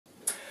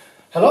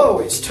Hello,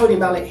 it's Tony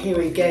Mallett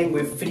here again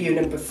with video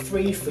number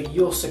 3 for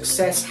your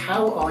success.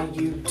 How are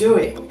you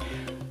doing?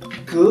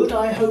 Good,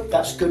 I hope.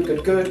 That's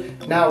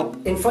good. Now,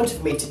 in front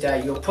of me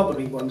today, you're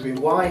probably wondering,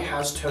 why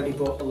has Tony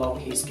brought along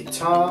his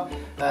guitar?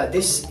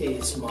 This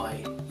is my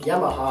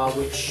Yamaha,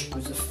 which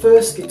was the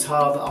first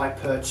guitar that I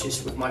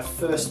purchased with my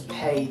first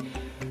pay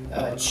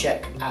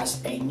check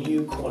as a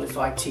new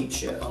qualified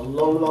teacher a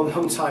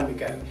long time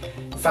ago.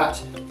 In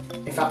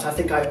fact, I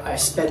think I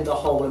spent the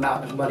whole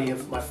amount of money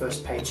of my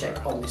first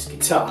paycheck on this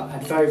guitar,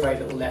 and very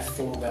little left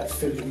for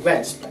food and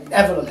rent. But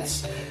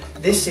nevertheless,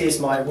 this is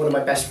one of my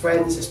best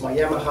friends. It's my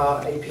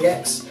Yamaha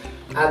APX,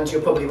 and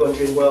you're probably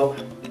wondering, well,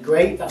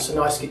 great, that's a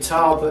nice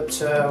guitar, but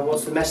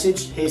what's the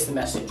message? Here's the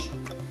message.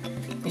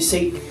 You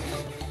see,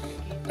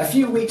 a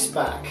few weeks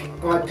back,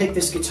 when I picked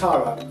this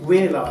guitar up,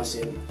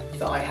 realising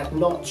that I had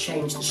not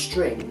changed the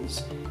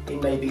strings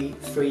in maybe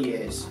 3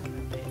 years.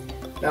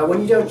 Now,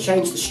 when you don't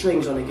change the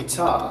strings on a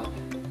guitar,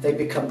 they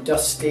become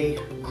dusty,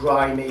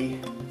 grimy,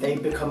 they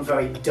become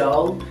very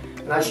dull,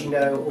 and as you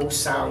know, all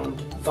sound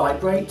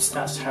vibrates.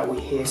 That's how we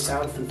hear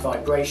sound, through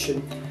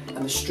vibration,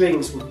 and the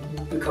strings will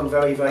become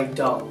very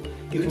dull.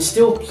 You can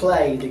still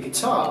play the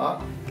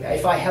guitar.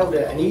 If I held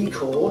an E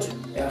chord,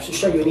 I should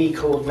show you an E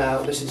chord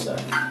now. This is a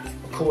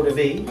chord of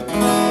E.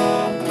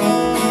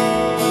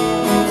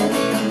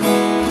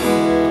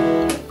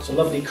 It's a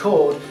lovely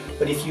chord,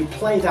 but if you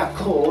play that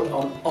chord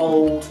on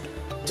old,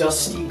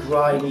 dusty,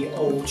 grimy,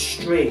 old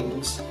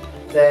strings,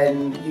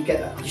 then you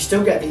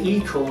still get the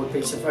E chord, but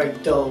it's a very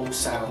dull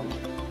sound.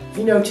 Have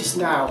you noticed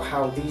now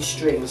how these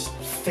strings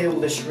fill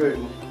this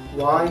room?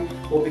 Why?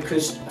 Well,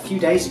 because a few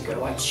days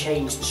ago I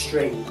changed the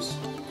strings.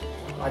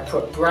 I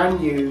put brand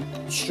new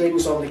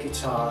strings on the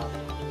guitar,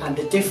 and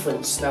the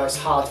difference, now it's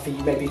hard for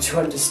you maybe to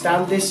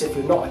understand this if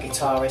you're not a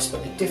guitarist,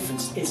 but the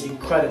difference is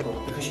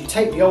incredible, because you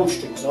take the old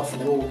strings off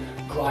and they're all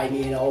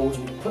grimy and old,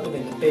 and you put them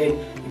in the bin,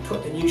 you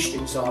put the new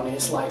strings on, and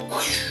it's like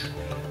whoosh,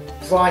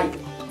 bright,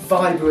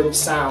 vibrant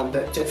sound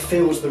that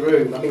fills the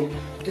room. I mean,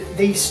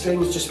 these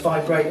strings just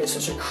vibrate at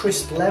such a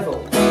crisp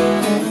level.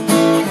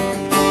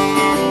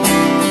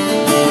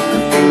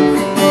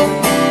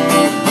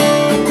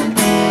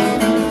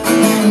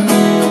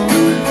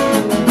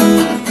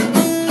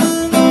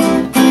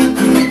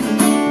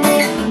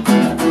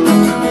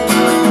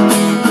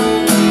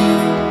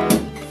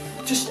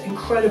 Just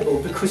incredible,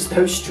 because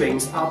those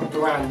strings are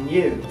brand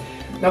new.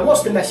 Now,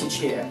 what's the message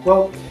here?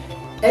 Well,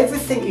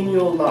 everything in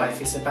your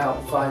life is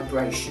about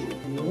vibration.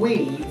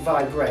 We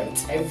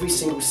vibrate every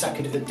single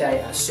second of the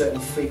day at a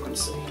certain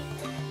frequency.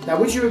 Now,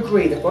 would you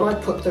agree that when I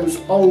put those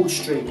old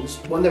strings,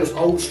 when those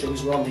old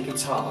strings were on the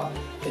guitar,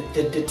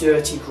 the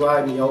dirty,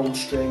 grimy old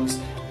strings,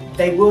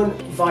 they weren't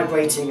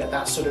vibrating at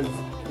that sort of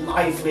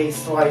lively,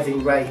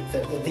 thriving rate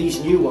that these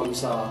new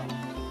ones are.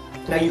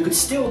 Now, you could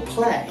still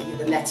play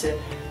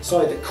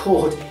the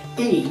chord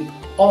E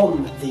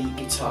on the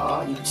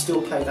guitar. You could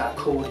still play that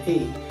chord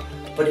E,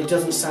 but it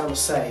doesn't sound the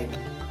same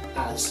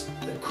as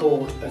the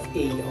chord of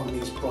E on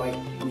these bright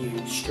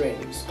new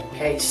strings.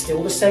 Okay, it's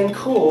still the same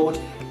chord,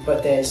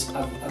 but there's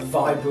a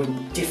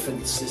vibrant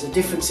difference. There's a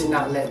difference in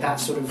that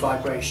sort of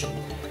vibration.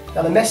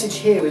 Now, the message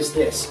here is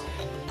this: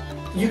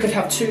 you could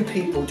have two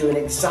people doing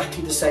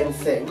exactly the same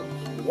thing.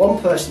 One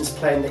person's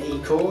playing the E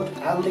chord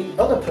and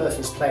the other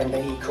person's playing the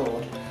E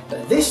chord,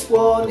 but this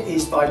one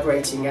is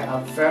vibrating at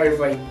a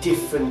very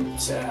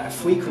different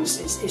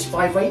frequency. It's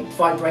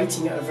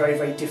vibrating at a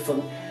very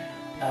different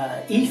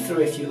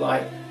ether, if you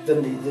like,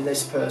 than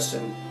this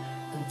person.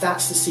 And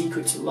that's the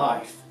secret to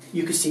life.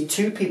 You could see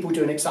two people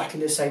doing exactly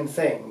the same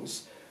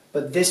things,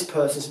 but this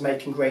person's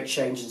making great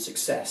change and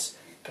success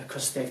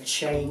because they've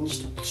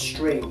changed the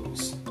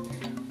strings.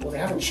 Well, they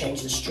haven't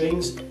changed the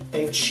strings,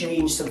 they've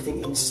changed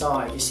something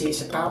inside. You see,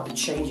 it's about the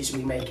changes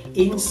we make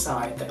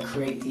inside that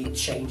create the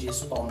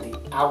changes on the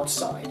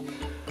outside.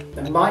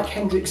 Now, Mike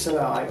Hendricks and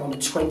I, on the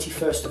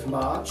 21st of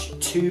March,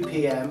 2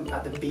 p.m.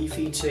 at the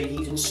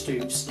Pt.3 Eden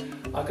Stoops,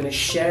 are going to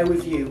share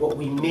with you what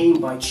we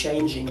mean by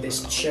changing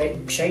this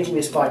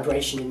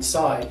vibration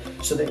inside,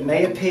 so that it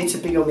may appear to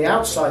be on the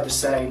outside the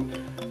same,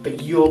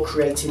 but you're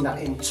creating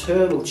that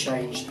internal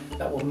change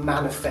that will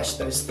manifest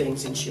those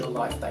things into your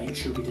life that you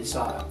truly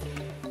desire.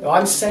 Now,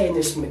 I'm saying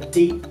this from a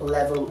deep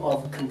level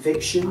of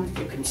conviction.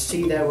 You can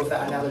see there with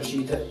that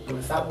analogy that, well,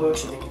 if that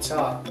works with the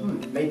guitar,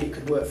 maybe it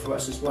could work for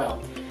us as well.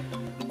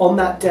 On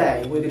that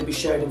day, we're going to be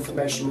sharing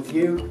information with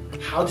you.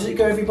 How does it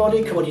go,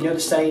 everybody? Come on, you know the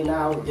saying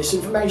now. This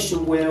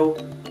information will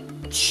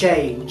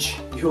change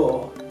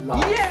your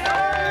life.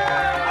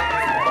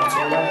 Yeah! I'm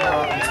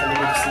telling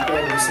you this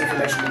again, this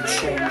information will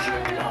change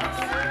your life.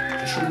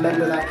 Just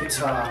remember that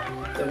guitar,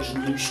 those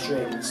new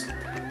strings.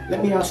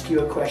 Let me ask you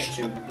a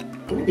question.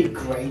 Wouldn't it be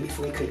great if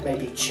we could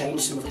maybe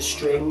change some of the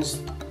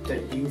strings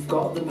that you've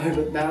got at the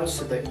moment now,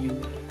 so that you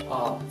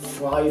are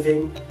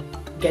thriving,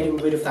 getting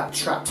rid of that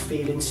trapped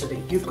feeling, so that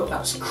you've got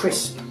that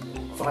crisp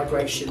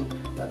vibration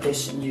that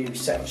this new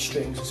set of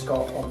strings has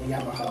got on the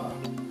Yamaha.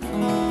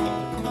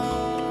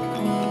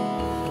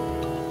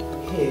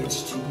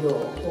 Here's to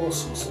your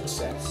awesome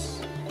success.